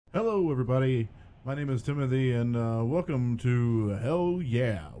Hello everybody, my name is Timothy and welcome to Hell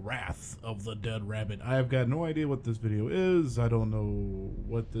Yeah, Wrath of the Dead Rabbit. I have got no idea what this video is. I don't know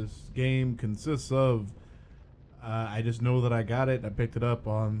what this game consists of. I just know that I got it. I picked it up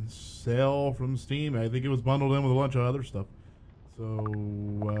on sale from Steam. I think it was bundled in with a bunch of other stuff. So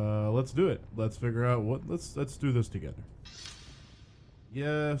let's do it. Let's figure out what, let's do this together.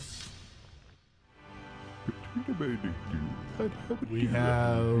 Yes. We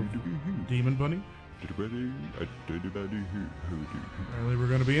have Demon Bunny. Apparently we're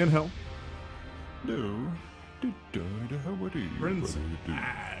going to be in hell. No. Prince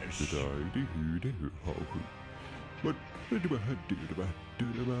Ash. Oh,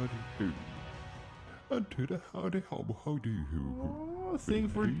 thing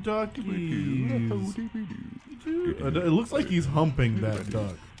for duckies. It looks like he's humping that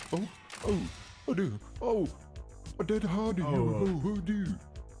duck.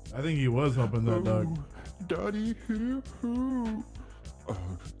 I think he was humping that duck. Daddy,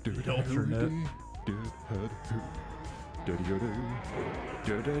 Alternate.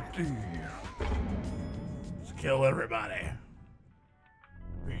 Let's kill everybody.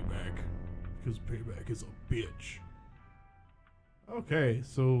 Payback. Because payback is a bitch. Okay,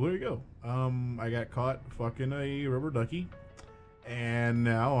 so there you go. I got caught fucking a rubber ducky. And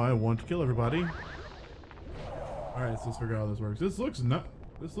now I want to kill everybody. Alright, so let's figure out how this works. This looks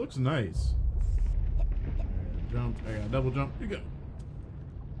nice. Jump. I got double jump. You go.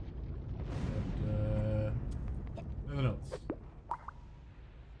 And, nothing else.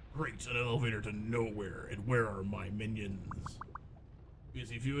 Great, an elevator to nowhere. And where are my minions?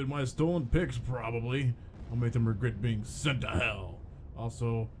 Busy viewing my stolen pics, probably. I'll make them regret being sent to hell.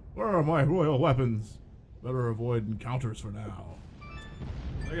 Also, where are my royal weapons? Better avoid encounters for now.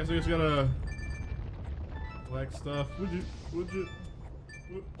 I guess I just gotta collect stuff. Would you?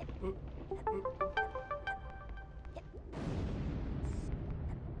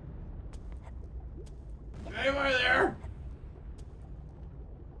 Anybody there?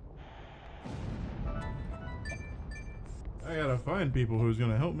 I gotta find people who's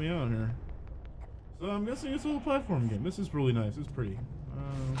gonna help me out here. So I'm guessing it's a little platform game. This is really nice. It's pretty.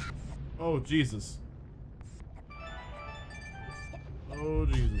 Oh Jesus. Oh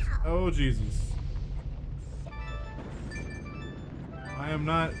Jesus. Oh Jesus. I am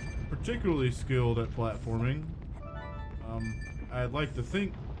not particularly skilled at platforming. I'd like to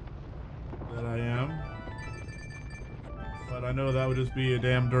think that I am. But I know that would just be a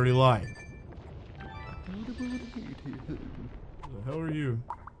damn dirty lie. Who the hell are you?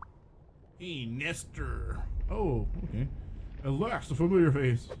 Hey, Nestor. Oh, okay. At last, a familiar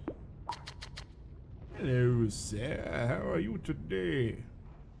face. Hello, sir. How are you today?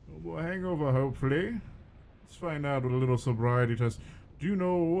 No more hangover, hopefully. Let's find out with a little sobriety test. Do you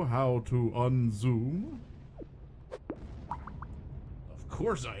know how to unzoom? Of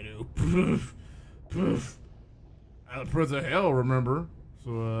course I do. Poof. Poof. I'm the Prince of Hell, remember?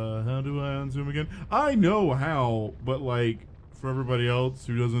 So, how do I unzoom again? I know how, but like, for everybody else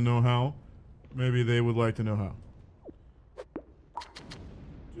who doesn't know how, maybe they would like to know how.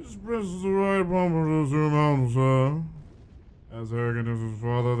 Just press the right bumper to zoom out, sir. As arrogant as his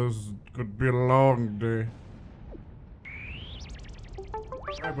father, this could be a long day.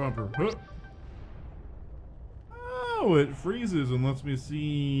 Right bumper. Huh. Oh, it freezes and lets me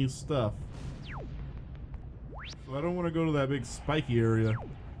see stuff. So I don't want to go to that big spiky area.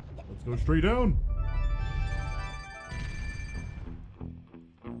 Let's go straight down.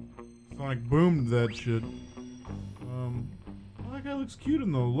 Sonic boomed that shit. Well, that guy looks cute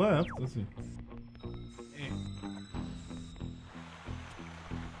on the left. Let's see.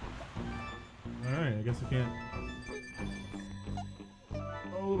 Alright, I guess I can't.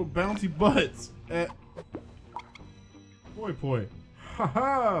 Oh, little bouncy butts. Poi poi.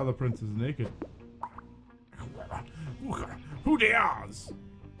 Haha, the prince is naked. Who dares?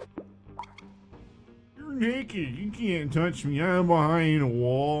 You're naked. You can't touch me. I'm behind a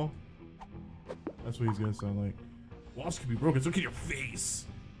wall. That's what he's gonna sound like. Walls can be broken, so can your face.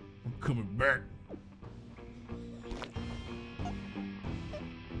 I'm coming back.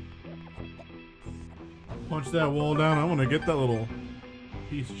 Punch that wall down. I want to get that little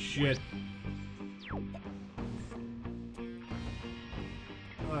piece of shit.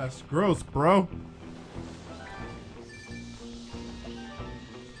 Oh, that's gross, bro.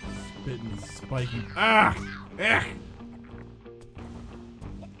 Spitting spiky. Ah! Ah!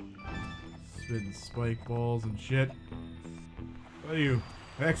 Spitting spike balls and shit. What are you?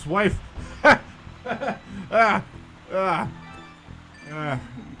 Ex-wife? Ah! Ah! Ah!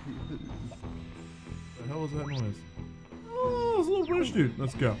 What the hell was that noise? Oh, those little pushed it.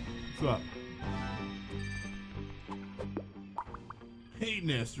 Let's go. What's up? Hey,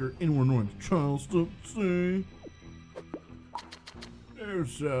 Nestor. Anyone knowing the child stuff to say?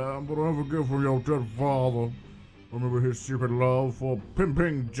 Yes, but I have a gift for your dead father. Remember his secret love for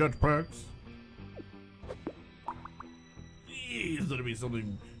pimping jetpacks? Please let it be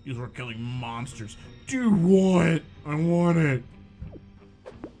something used for killing monsters. Do what? I want it.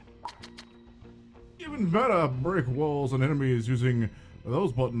 Even better, break walls and enemies using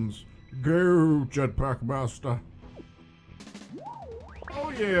those buttons. Go, jetpack master. Oh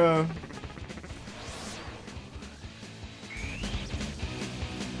yeah.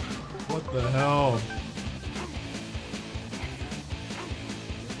 What the hell?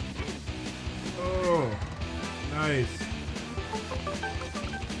 Oh, nice.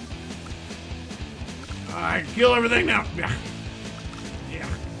 I kill everything now. Yeah. Yeah.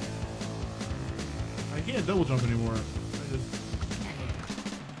 I can't double jump anymore. I just.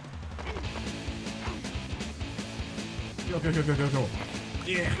 Go.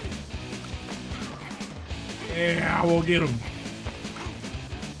 Yeah. Yeah, we'll get him.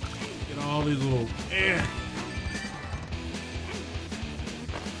 Get all these little. Yeah.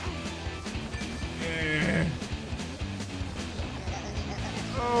 Yeah.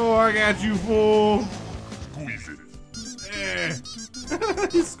 Oh, I got you, fool. Squeeze it. Yeah.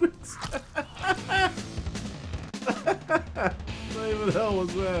 He squeaks. What even the hell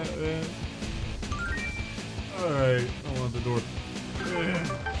was that, man? Alright, I want the door. Yeah.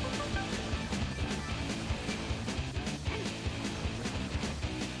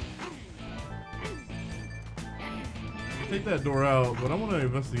 Take that door out, but I want to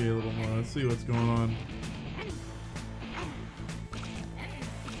investigate a little more. Let's see what's going on.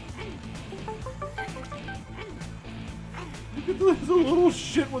 Look at this little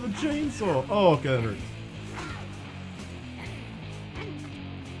shit with a chainsaw. Oh, okay, that hurts.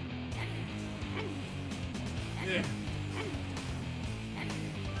 Yeah.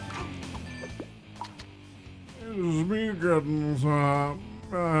 This is me getting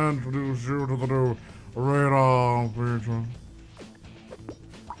I introduce you to the new radar feature.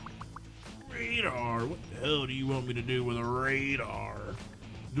 Radar? What the hell do you want me to do with a radar?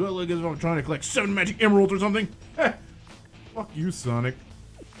 Do I look as if I'm trying to collect 7 magic emeralds or something? Heh. Fuck you, Sonic.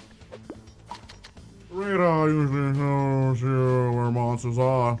 Radar usually shows you where monsters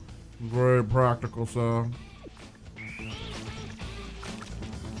are. Very practical, so.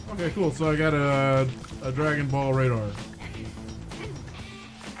 Okay, cool. So I got a Dragon Ball radar.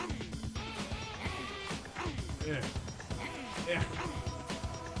 Yeah. Yeah.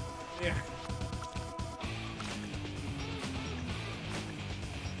 Yeah.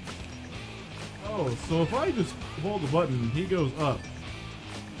 Oh, so if I just hold the button, he goes up.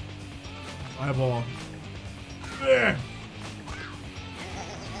 Eyeball. Yeah.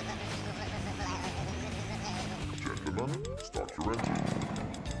 Gentlemen, start your engine.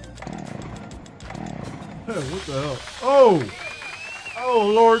 What the hell? Oh!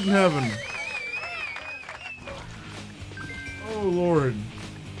 Oh, Lord in heaven. Oh, Lord.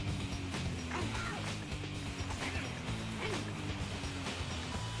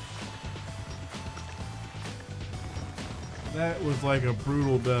 That was like a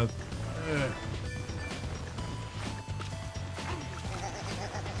brutal death. Ugh.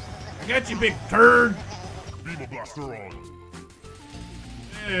 I got you, big turd. Beam blaster on.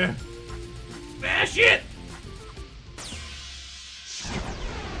 Yeah. Ah, shit!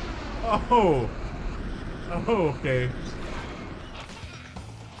 Oh. Oh, okay.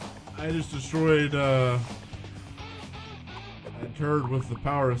 I just destroyed a turd with the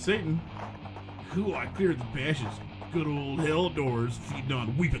power of Satan. Cool, I cleared the bashes. Good old hell doors feeding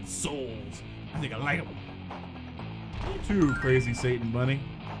on weeping souls. I think I like them. You too, crazy Satan bunny.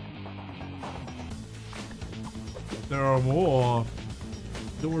 If there are more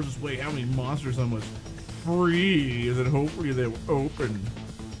doors this way. How many monsters I must free? Is it hopefully they will open?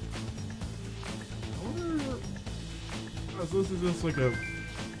 I wonder. Oh, so this is just like a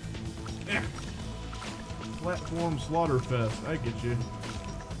platform slaughter fest. I get you.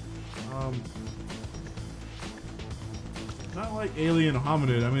 Not like Alien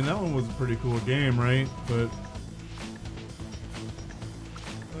Hominid. I mean, that one was a pretty cool game, right? But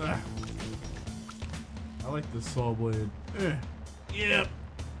I like this saw blade. Yep.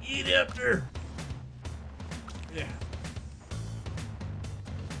 Eat up there. Yeah.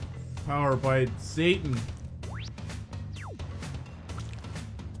 Power by Satan.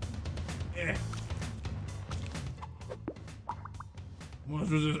 Yeah.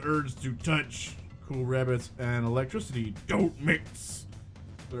 Monsters resist urge to touch. Cool rabbits and electricity don't mix.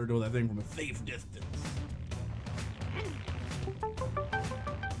 Better do that thing from a safe distance.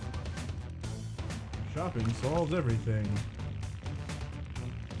 Shopping solves everything.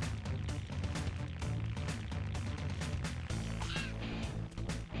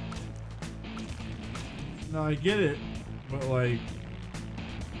 No, I get it, but like,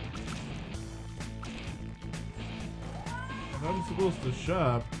 if I'm supposed to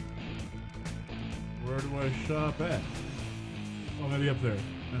shop, where do I shop at? Oh, maybe up there.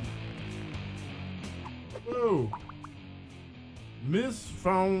 Whoa! Miss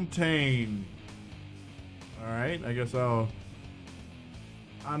Fontaine. Alright, I guess I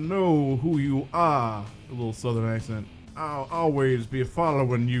know who you are. A little southern accent. I'll always be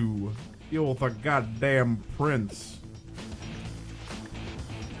following you. You're the goddamn prince.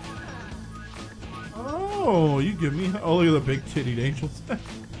 Oh, you give me. Oh, look at the big tittied angels.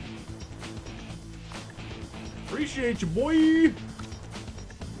 Appreciate you, boy.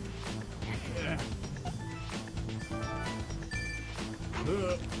 Yeah.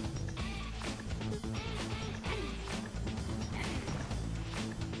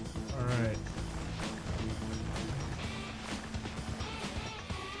 All right.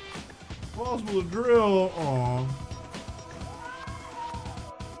 Possible to drill. Aw.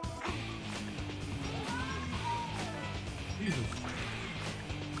 Jesus.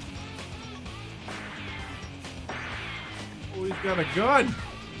 Oh, he's got a gun.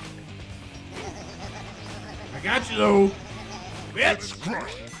 I got you though, bitch.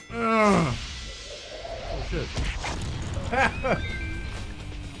 Oh shit.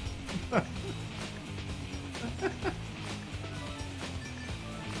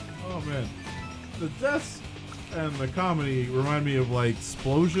 Oh man, the deaths and the comedy remind me of like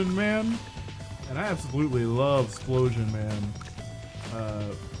Splosion Man, and I absolutely love Splosion Man.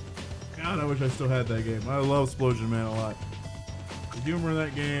 God, I wish I still had that game. I love Splosion Man a lot. The humor in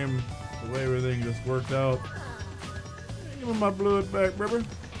that game, the way everything just worked out. Give me my blood back, brother.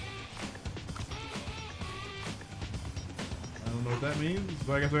 I don't know what that means,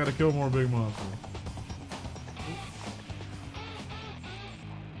 but I guess I gotta kill more big monsters.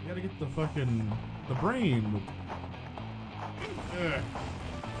 Gotta get the fucking brain. Ugh.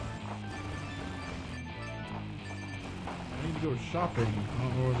 I need to go shopping. I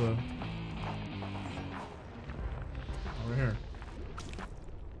don't know where the. Over here.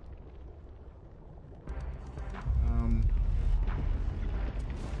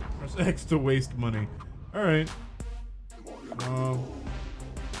 Press X to waste money. All right.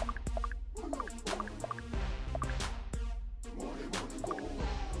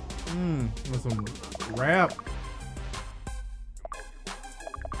 With some rap.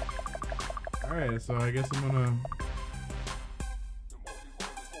 Alright, so I guess I'm gonna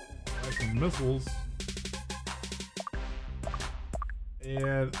buy some missiles.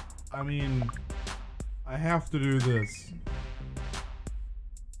 And I mean, I have to do this.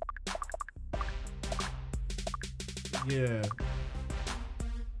 Yeah.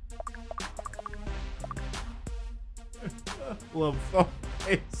 Love phone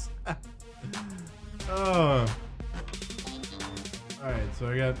face. Alright, so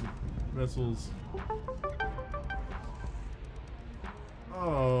I got missiles.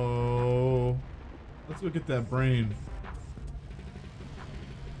 Oh. Let's go get that brain.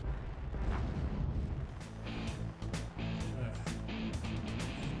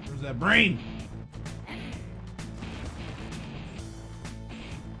 Where's that brain?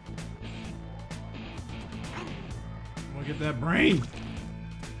 I'm gonna get that brain.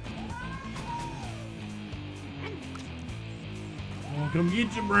 Come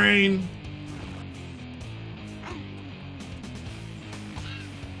get your brain.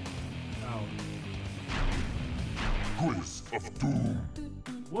 Ow. Quiz of Doom.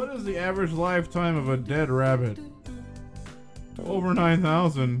 What is the average lifetime of a dead rabbit? Over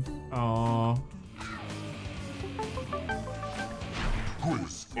 9,000. Aww.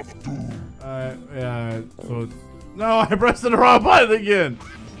 Quiz of Doom. Yeah, so it's... No, I pressed the wrong button again!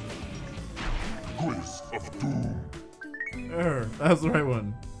 Quiz of Doom. There, that's the right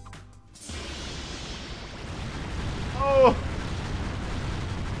one. Oh!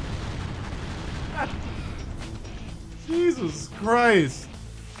 Jesus Christ!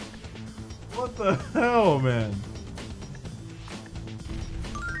 What the hell, man?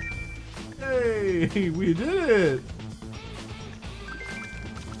 Hey, we did it!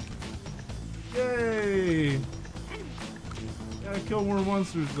 Yay! Gotta kill more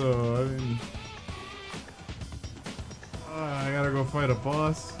monsters though, I mean... I gotta go fight a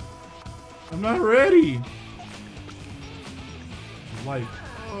boss. I'm not ready! Life.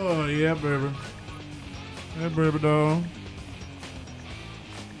 Oh, yeah, baby. Yeah, baby doll.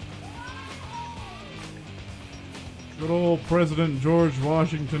 Good old President George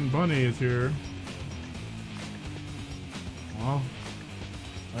Washington Bunny is here. Oh,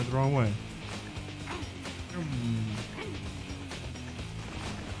 that's the wrong way.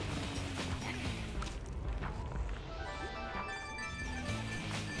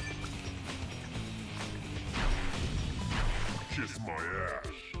 Kiss my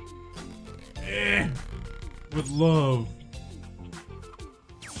ass. With love.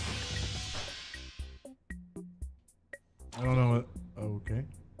 I don't know what. Okay.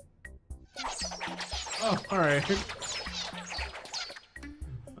 Oh, alright.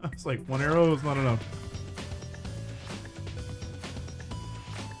 It's like one arrow is not enough.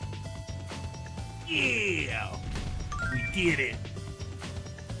 Yeah! We did it!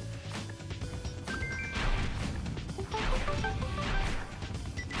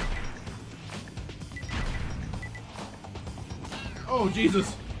 Oh,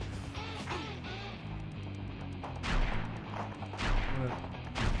 Jesus!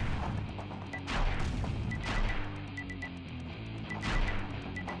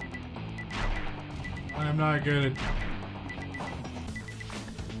 I'm not good at...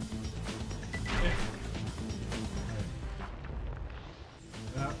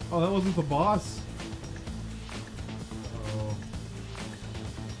 Oh, that wasn't the boss? Uh-oh.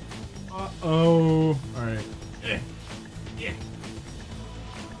 Uh-oh. Alright. Yeah.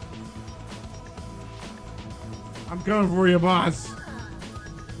 I'm coming for you, boss.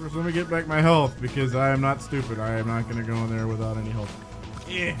 First, let me get back my health, because I am not stupid. I am not going to go in there without any health.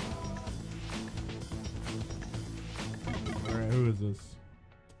 Yeah. Alright, who is this?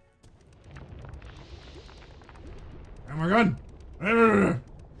 Oh my god!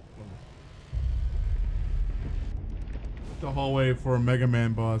 The hallway for a Mega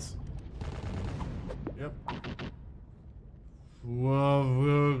Man boss. Yep.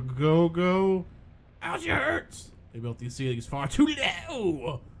 Whoa, go. Ouch, it hurts! They built these ceilings far too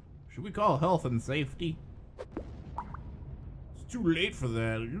low! Should we call health and safety? It's too late for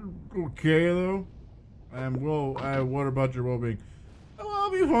that. You okay, though? What about your well-being? Oh,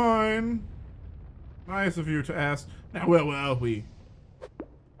 I'll be fine. Nice of you to ask. Now, we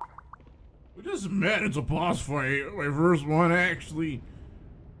just met. It's a boss fight. My first one, actually.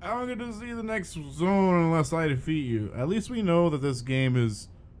 I don't get to see the next zone unless I defeat you. At least we know that this game is...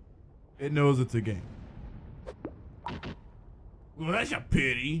 It knows it's a game. Well, that's a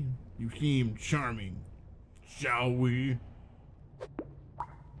pity. You seem charming. Shall we?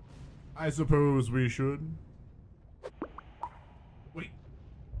 I suppose we should. Wait.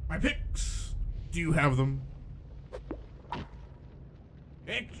 My pics! Do you have them?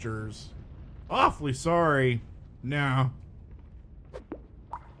 Pictures? Awfully sorry. No.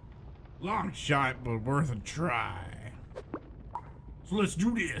 Long shot, but worth a try. So let's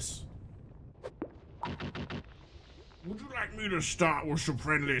do this. Would you like me to start with some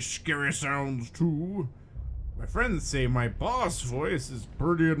friendly, scary sounds, too? My friends say my boss voice is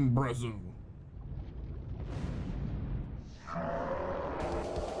pretty impressive.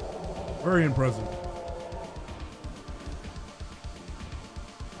 Very impressive.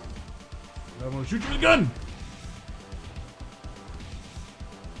 I'm gonna shoot you with a gun!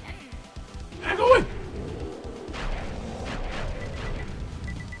 Ah, go away!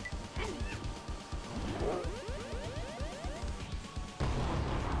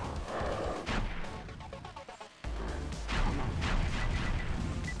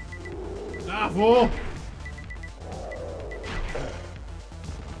 Ah, fool!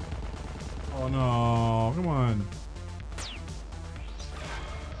 Oh no, come on.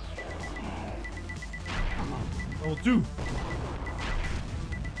 Level 2.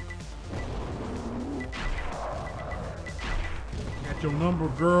 Got your number,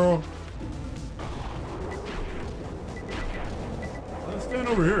 girl. Let's stand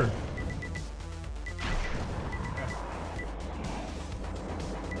over here.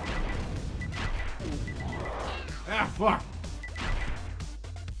 Ah, fuck.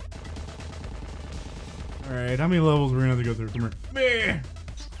 Alright, how many levels are we gonna have to go through? Come here. Meh.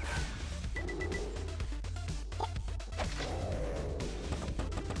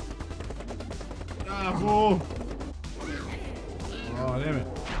 Ah, fool. Oh, damn it.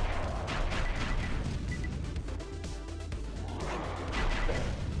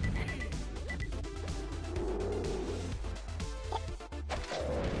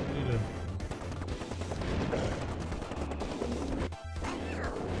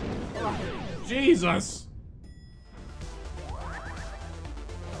 Jesus!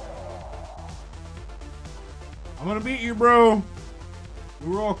 I'm gonna beat you, bro. We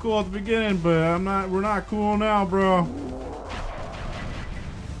were all cool at the beginning, but we're not cool now, bro.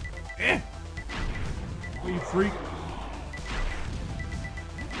 Eh! You freak.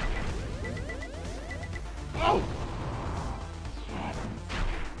 Oh!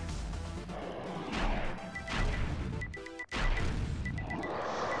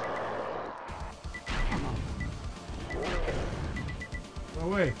 Go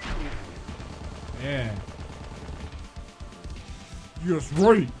away. Yeah. Yes,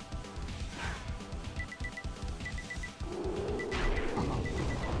 right.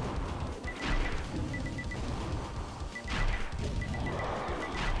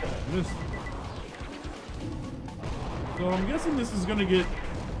 So I'm guessing this is gonna get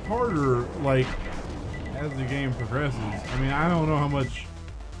harder, like, as the game progresses. I mean, I don't know how much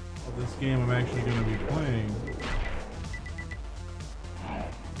of this game I'm actually gonna be playing.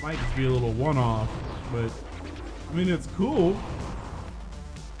 Might just be a little one-off, but I mean, it's cool.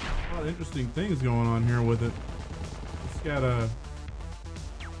 A lot of interesting things going on here with it. Just gotta,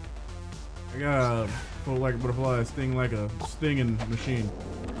 I gotta float like a butterfly, sting like a stinging machine.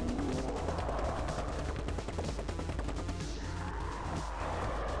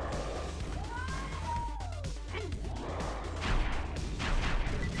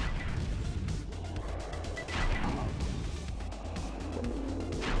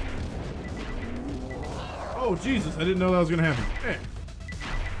 Oh Jesus, I didn't know that was gonna happen. Yeah.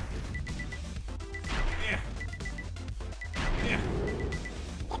 Yeah. Yeah.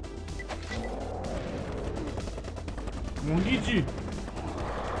 I'm gonna get you.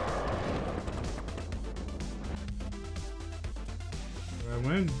 Did I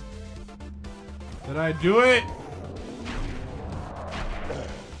win? Did I do it?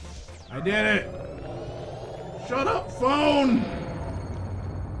 I did it. Shut up, phone.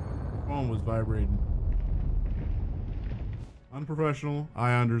 Phone was vibrating. Unprofessional,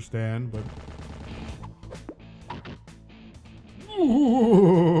 I understand, but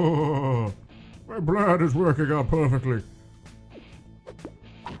ooh, my blood is working out perfectly.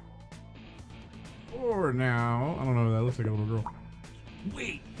 For now, I don't know, that looks like a little girl.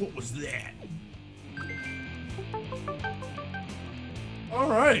 Wait, what was that?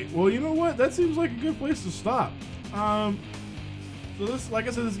 Alright, well, you know what? That seems like a good place to stop. So this, like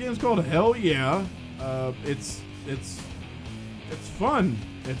I said, this game's called Hell Yeah. It's fun.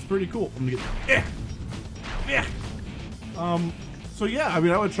 It's pretty cool. I'm gonna get, so yeah, I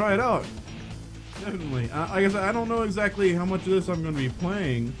mean, I would try it out. Definitely. Like I guess I don't know exactly how much of this I'm gonna be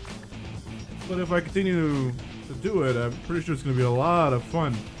playing, but if I continue to do it, I'm pretty sure it's gonna be a lot of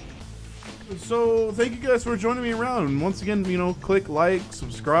fun. So thank you guys for joining me around. And once again, you know, click like,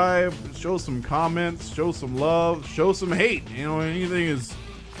 subscribe, show some comments, show some love, show some hate. You know, anything is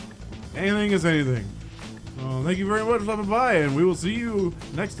anything. So thank you very much for stopping by, and we will see you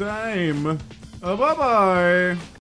next time. Bye bye.